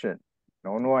expression.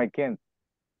 No, no, I can't.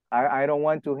 I don't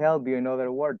want to help you, in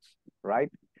other words, right?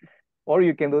 Or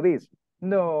you can do this.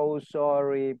 No,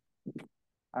 sorry.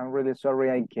 I'm really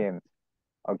sorry, I can't.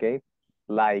 Okay?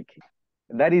 Like,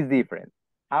 that is different.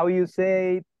 How you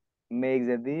say it makes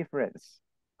a difference.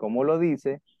 Como lo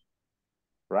dice,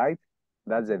 right?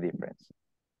 That's the difference.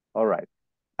 All right.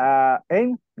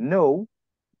 And no.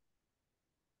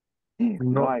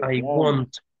 No, I won't.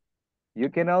 won't. You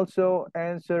can also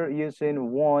answer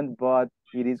using won't, but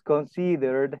it is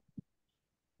considered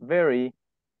very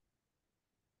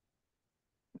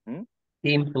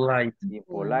impolite.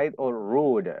 impolite or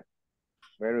rude.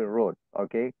 Very rude,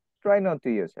 okay? Try not to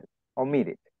use it. Omit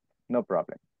it. No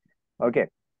problem. Okay.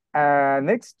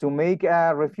 Next, to make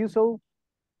a refusal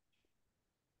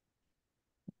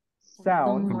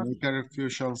sound. To make a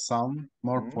refusal sound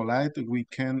more polite, we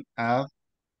can add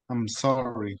I'm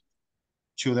sorry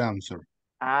to the answer.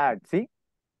 See?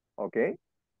 Okay.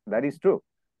 That is true.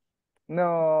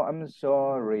 No, I'm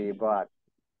sorry, but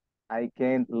I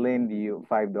can't lend you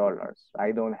 $5.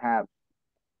 I don't have.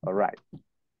 All right.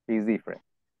 It's different.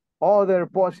 Other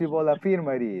possible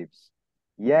affirmatives.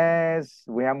 Yes,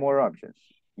 we have more options.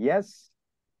 Yes.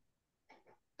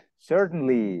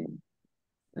 Certainly.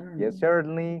 Yes,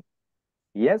 certainly.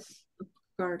 Yes. Of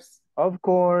course. Of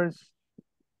course.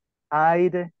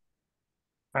 I'd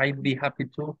be happy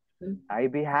to.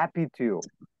 I'd be happy to.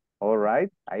 All right.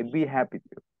 I'd be happy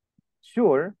to.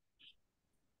 Sure.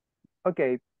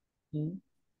 Okay.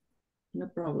 No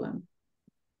problem.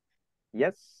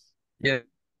 Yes. Yes,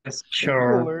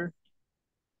 sure. Sure.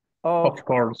 Of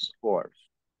course. Of course.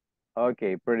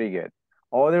 Okay, pretty good.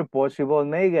 Other possible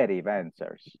negative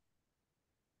answers.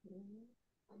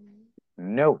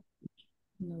 No.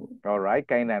 No. All right,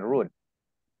 kind of rude.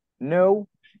 No.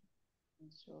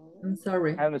 I'm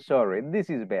sorry. I'm sorry. This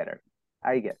is better,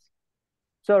 I guess.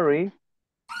 Sorry.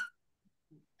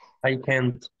 I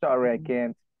can't. Sorry, I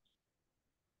can't.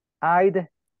 I'd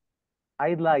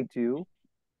like to.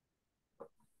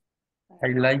 I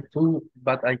like to,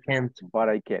 but I can't. But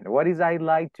I can't. What is I'd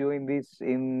like to in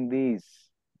this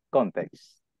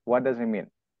context? What does it mean?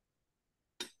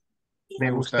 Me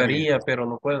gustaría, pero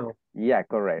no puedo. Yeah,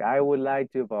 correct. I would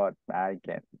like to, but I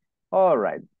can't. All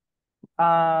right.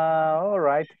 All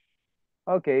right.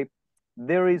 Okay.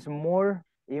 There is more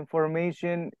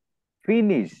information.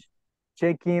 Finish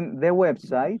checking the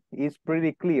website. It's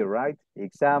pretty clear, right?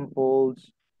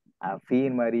 Examples,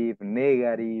 affirmative,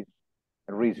 negative,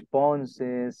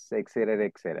 responses, etc.,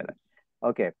 etc.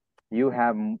 Okay. You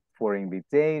have for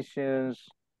invitations,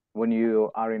 when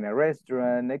you are in a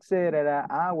restaurant, etc.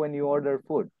 When you order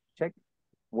food, check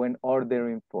when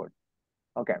ordering food.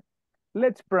 Okay,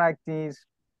 let's practice.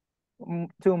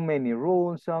 Too many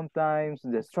rules sometimes,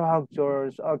 the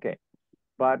structures, okay,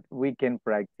 but we can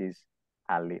practice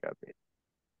a little bit.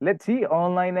 Let's see,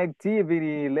 online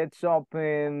activity. Let's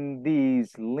open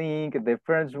this link, the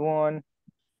first one.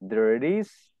 There it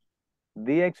is.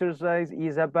 The exercise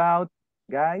is about,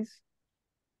 guys,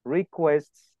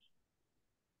 requests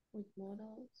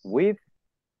with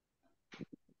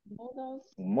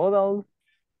modals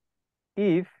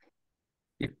if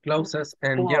clauses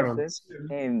and gerunds.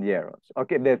 And gerunds.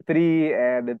 Okay, the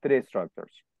three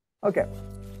structures. Okay,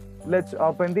 let's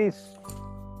open this.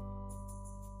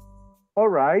 All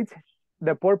right,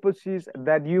 the purpose is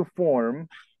that you form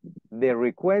the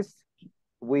request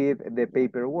with the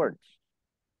paper words.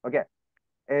 Okay,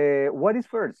 what is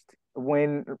first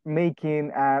when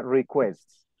making a request?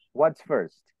 What's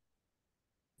first?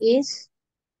 Is.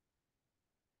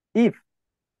 If.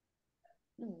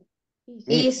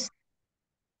 Is.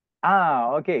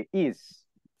 Okay, is.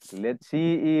 Let's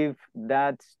see if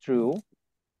that's true.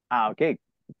 Okay.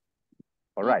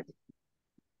 All right.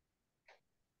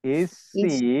 Is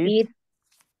it?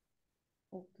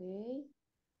 Okay.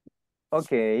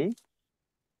 Okay.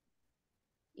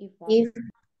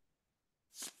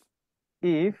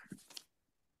 If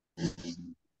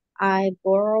I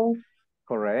borrow.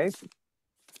 correct.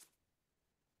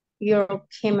 your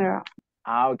camera.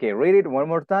 Okay, read it one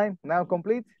more time. Now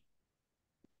complete.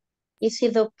 Is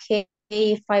it okay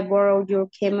if I borrow your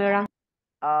camera?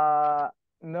 No,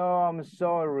 I'm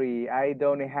sorry. I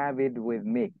don't have it with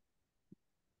me.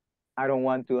 I don't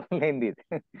want to lend it.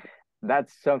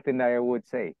 That's something that I would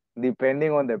say,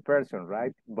 depending on the person,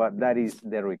 right? But that is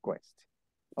the request.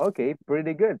 Okay,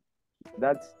 pretty good.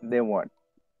 That's the one.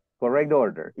 Correct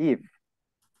order, if,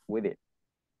 with it.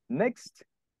 Next.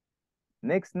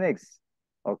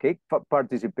 Okay,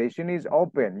 participation is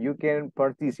open. You can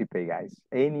participate, guys.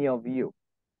 Any of you.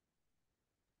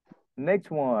 Next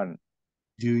one.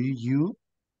 Do you?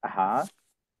 Do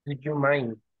you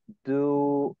mind?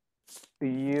 Do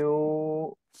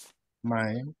you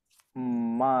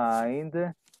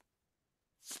Mind?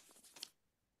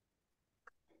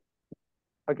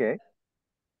 Okay.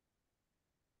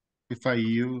 If I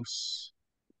use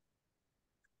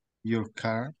your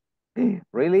car?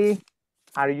 Really?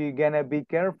 Are you gonna be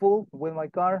careful with my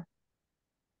car?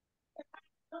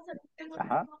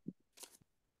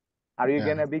 Are you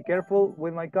gonna be careful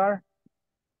with my car?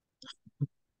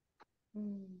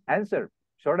 Answer.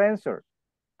 Short answer.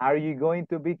 Are you going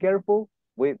to be careful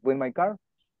with my car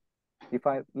if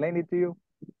I lend it to you?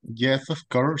 Yes, of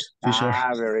course, teacher.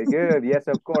 Very good. Yes,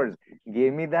 of course.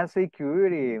 Give me that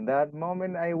security. In that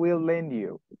moment, I will lend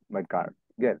you my car.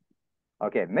 Good.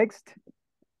 Okay, next.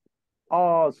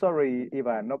 Oh, sorry,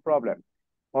 Ivan, no problem.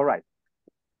 All right.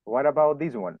 What about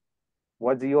this one?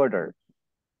 What's the order?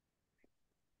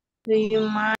 Do you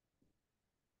mind?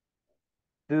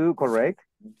 Do, correct.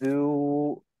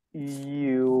 Do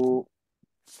you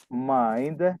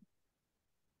mind?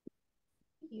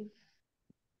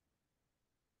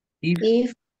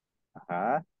 If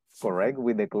correct,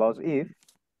 with the clause if.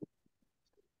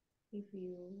 If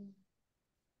you.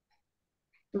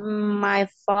 My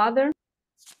father.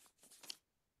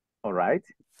 All right.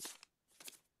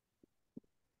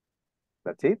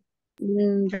 That's it.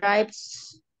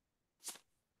 Drives.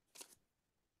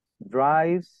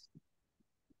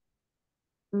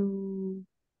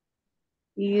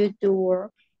 You to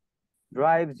work.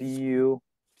 Drives you.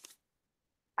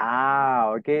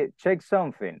 Okay. Check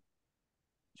something.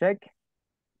 Check.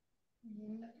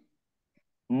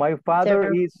 My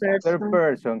father is third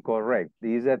person, correct.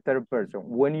 This is a third person.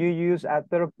 When you use a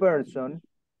third person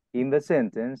in the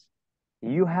sentence,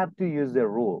 you have to use the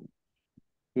rule.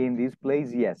 In this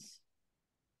place, yes.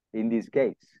 In this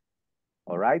case,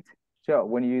 all right? So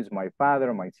when you use my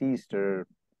father, my sister,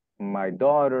 my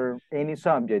daughter, any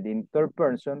subject in third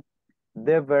person,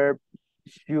 the verb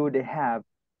should have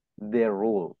the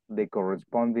rule, the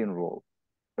corresponding rule.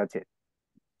 That's it.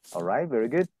 All right, very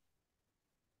good.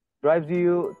 Drives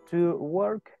you to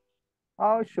work?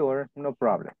 Oh, sure, no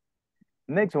problem.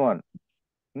 Next one.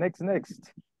 Next.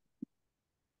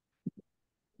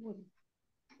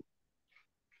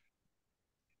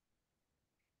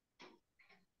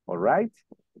 All right.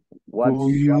 Would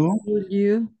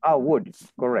you? Oh, would,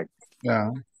 correct.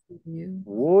 Yeah.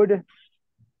 Would.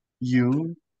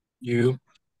 You.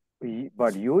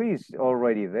 But you is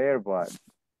already there, but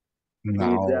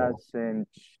no. It doesn't.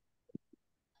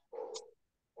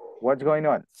 What's going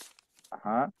on?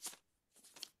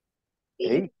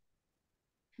 Hey,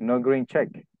 no green check.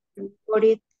 Would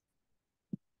it?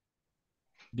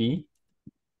 B.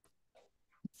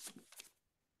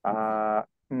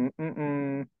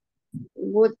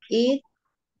 Would it?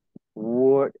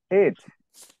 Would it?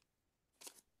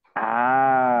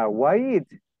 Why it?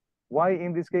 Why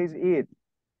in this case it?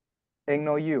 And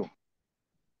no you.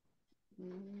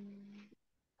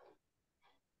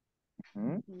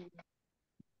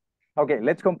 Okay,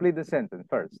 let's complete the sentence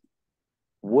first.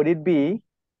 Would it be?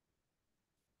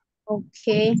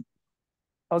 Okay.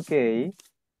 Okay.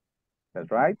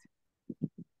 That's right.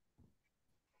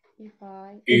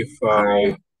 If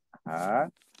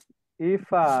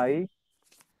I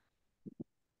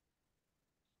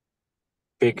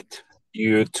picked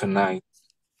you tonight.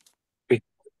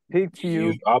 Picked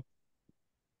you up.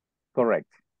 Correct.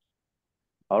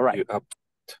 All right. You up.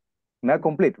 Now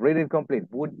complete. Read it complete.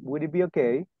 Would it be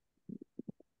okay?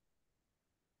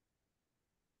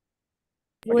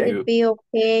 Would it be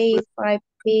okay if I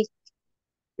pick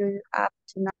you up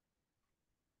tonight?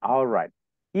 All right.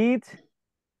 It,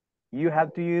 you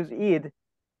have to use it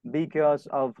because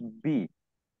of be.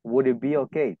 Would it be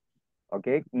okay?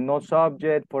 Okay. No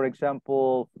subject, for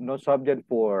example, no subject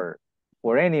for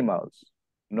animals.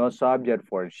 No subject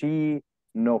for she,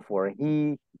 no for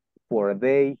he, for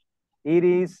they. It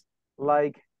is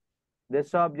like the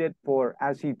subject for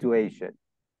a situation.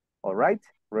 All right.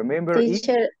 Remember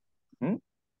Teacher,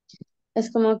 es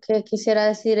como que quisiera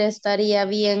decir estaría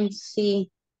bien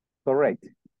si. Correct.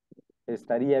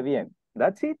 estaría bien.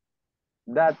 That's it.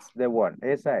 That's the one.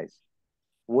 Esa es.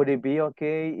 Would it be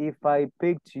okay if I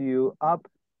picked you up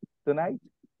tonight?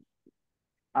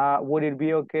 Would it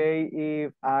be okay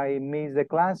if I miss the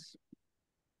class?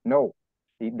 No,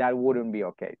 that wouldn't be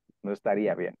okay. No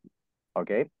estaría bien.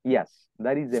 Okay? Yes,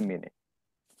 that is the meaning.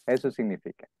 Eso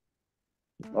significa.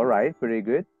 All right, pretty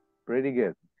good. Pretty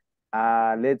good.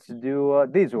 Let's do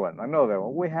this one, another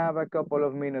one. We have a couple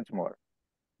of minutes more.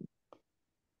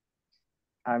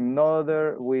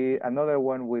 Another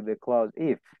one with the clause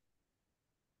if.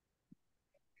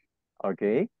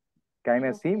 Okay, kind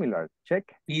of similar. Check.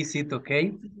 Is it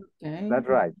okay? Okay. That's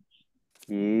right.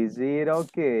 Is it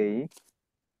okay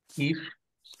If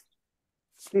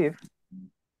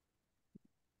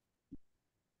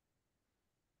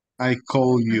I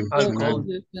call you I tonight. call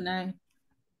you tonight.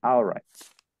 all right.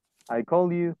 I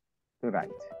call you tonight.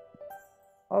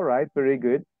 All right, very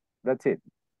good. That's it.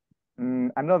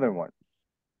 Another one.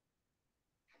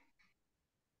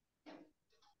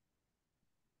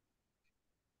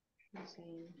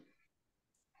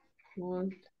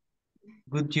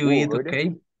 would you eat Would,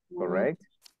 okay? correct.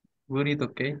 Would it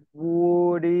okay?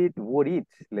 Would it?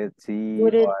 Let's see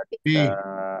Would it what. Be.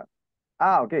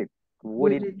 Okay.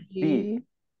 Would it be?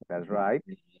 That's right.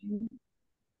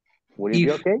 Would it be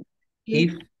If okay?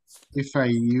 if If I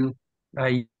use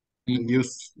I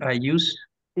use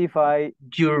If I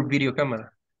your video camera.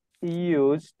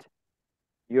 used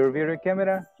your video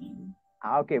camera.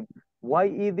 Okay. Why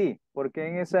ED? ¿Por qué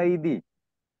en esa ED?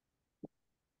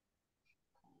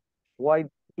 Why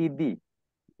ED?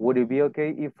 Would it be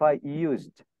okay if I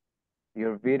used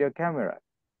your video camera?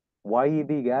 Why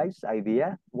ED, guys?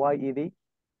 Idea? Why ED?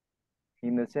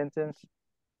 In the sentence?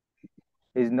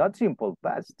 It's not simple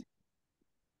past.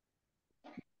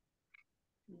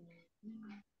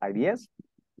 Ideas?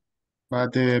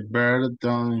 But the verb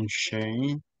don't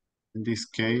change. In this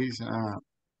case,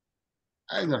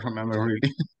 I don't remember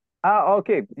really.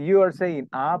 Okay. You are saying,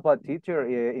 but teacher,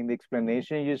 in the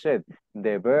explanation you said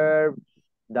the verb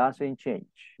doesn't change.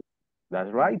 That's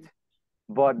right.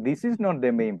 But this is not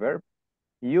the main verb.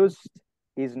 Used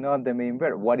is not the main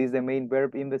verb. What is the main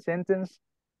verb in the sentence?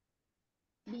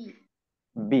 Be.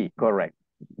 Be, correct.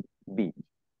 Be.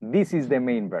 This is the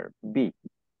main verb, be.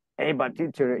 Hey, but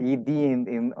teacher, ed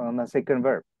on a second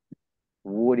verb.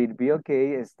 Would it be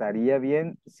okay? Estaría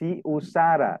bien si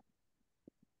usara.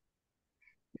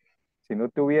 Si no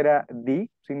tuviera the,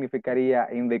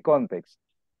 significaría in the context.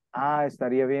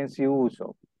 Estaría bien si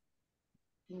uso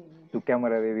tu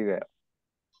cámara de video.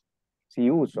 Si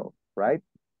uso, right?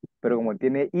 Pero como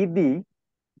tiene ed,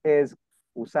 es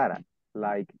usara,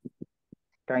 like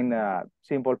kind of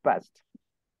simple past.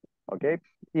 Okay?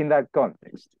 In that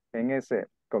context, en ese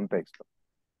contexto.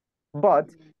 But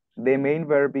the main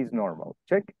verb is normal.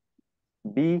 Check.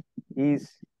 Be is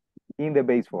in the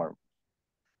base form.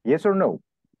 Yes or no?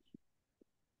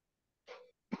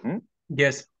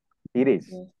 Yes. It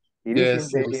is. It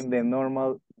is Yes. in the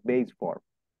normal base form.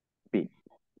 Be.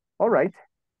 All right.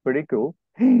 Pretty cool.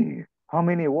 How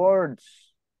many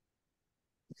words?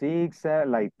 6,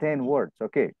 like 10 words.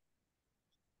 Okay.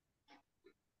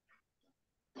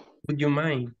 Would you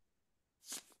mind?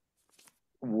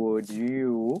 Would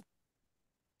you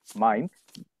mind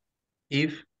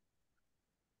If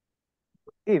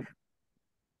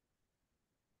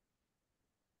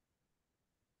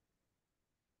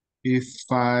if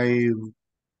I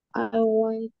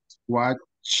want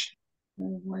watch.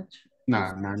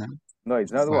 No. no,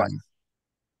 it's not what? Fine.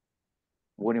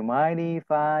 Would you mind if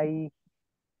I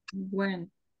When?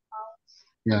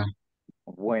 Yeah.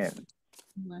 when?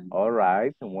 All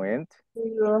right, went. to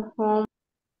your home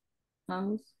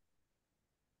House.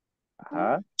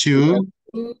 To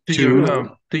to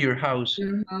your house.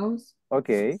 Your house.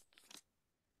 Okay.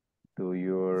 To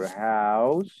your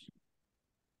house.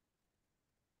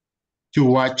 to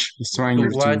watch Stranger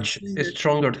To Things. watch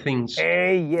Stronger Things.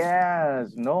 Hey,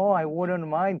 yes. No, I wouldn't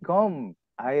mind. Come.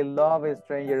 I love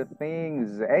Stranger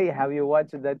Things. Hey, have you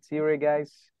watched that series,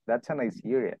 guys? That's a nice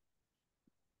series.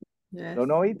 Yes. Don't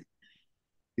know it?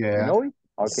 You Yeah. know it?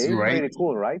 Okay, Yeah. Right. pretty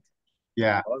cool, right?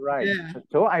 Yeah. All right. Yeah.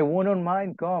 So I wouldn't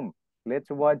mind. Come. Let's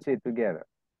watch it together.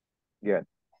 Good.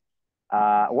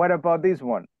 What about this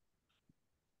one?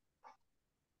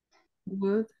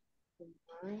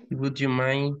 Would you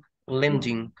mind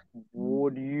lending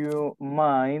Would you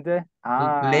mind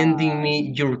lending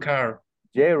me your car?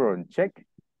 Jaron, check.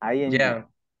 ING Yeah.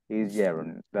 is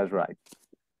Jaron. That's right.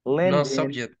 No Lending,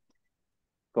 subject.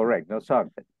 correct, no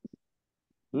subject.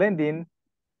 Lending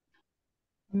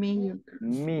Me.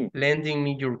 me Lending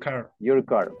me your car. your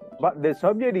car. But the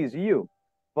subject is you.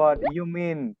 But you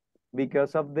mean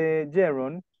because of the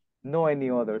gerund, No any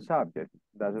other subject.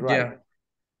 That's right. Yeah.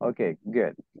 Okay,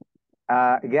 good.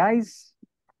 Guys,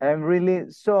 I'm really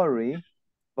sorry,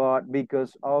 but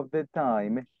because of the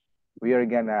time, we are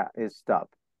gonna stop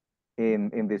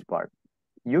in this part.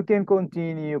 You can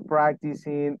continue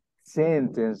practicing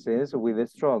sentences with the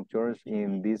structures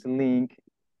in this link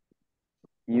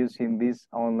using this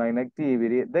online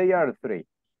activity. They are 3,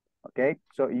 okay?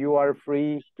 So you are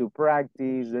free to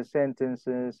practice the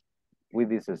sentences with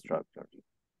this structure.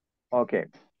 Okay,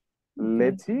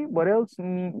 let's see what else.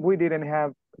 We didn't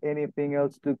have anything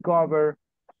else to cover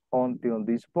until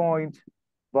this point,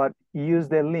 but use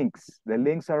the links. The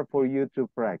links are for you to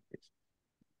practice.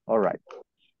 All right,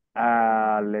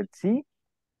 let's see.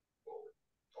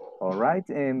 All right,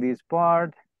 in this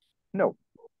part, no,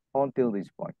 until this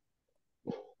point.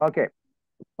 Okay,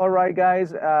 all right,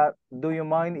 guys, do you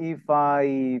mind if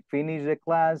I finish the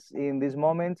class in this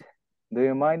moment? Do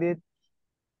you mind it?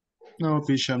 No,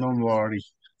 teacher, don't worry.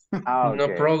 Okay. No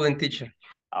problem, teacher.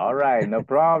 All right, no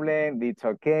problem. It's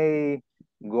okay.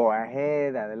 Go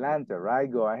ahead, adelante,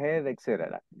 right? Go ahead,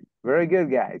 etc. Very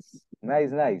good, guys. Nice,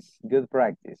 nice. Good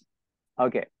practice.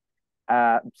 Okay.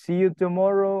 See you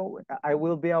tomorrow. I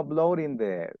will be uploading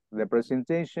the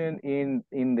presentation in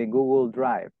the Google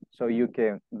Drive, so you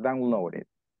can download it.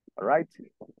 All right.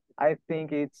 I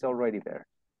think it's already there.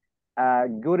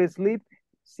 Good sleep.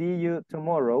 See you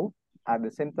tomorrow at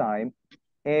the same time,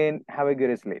 and have a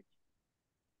good sleep.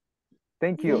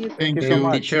 Thank you. Thank you so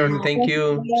much. Teacher, thank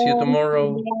you. See you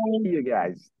tomorrow. See you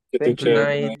guys. Good Thank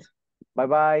teacher. you.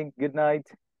 Bye-bye. Good night.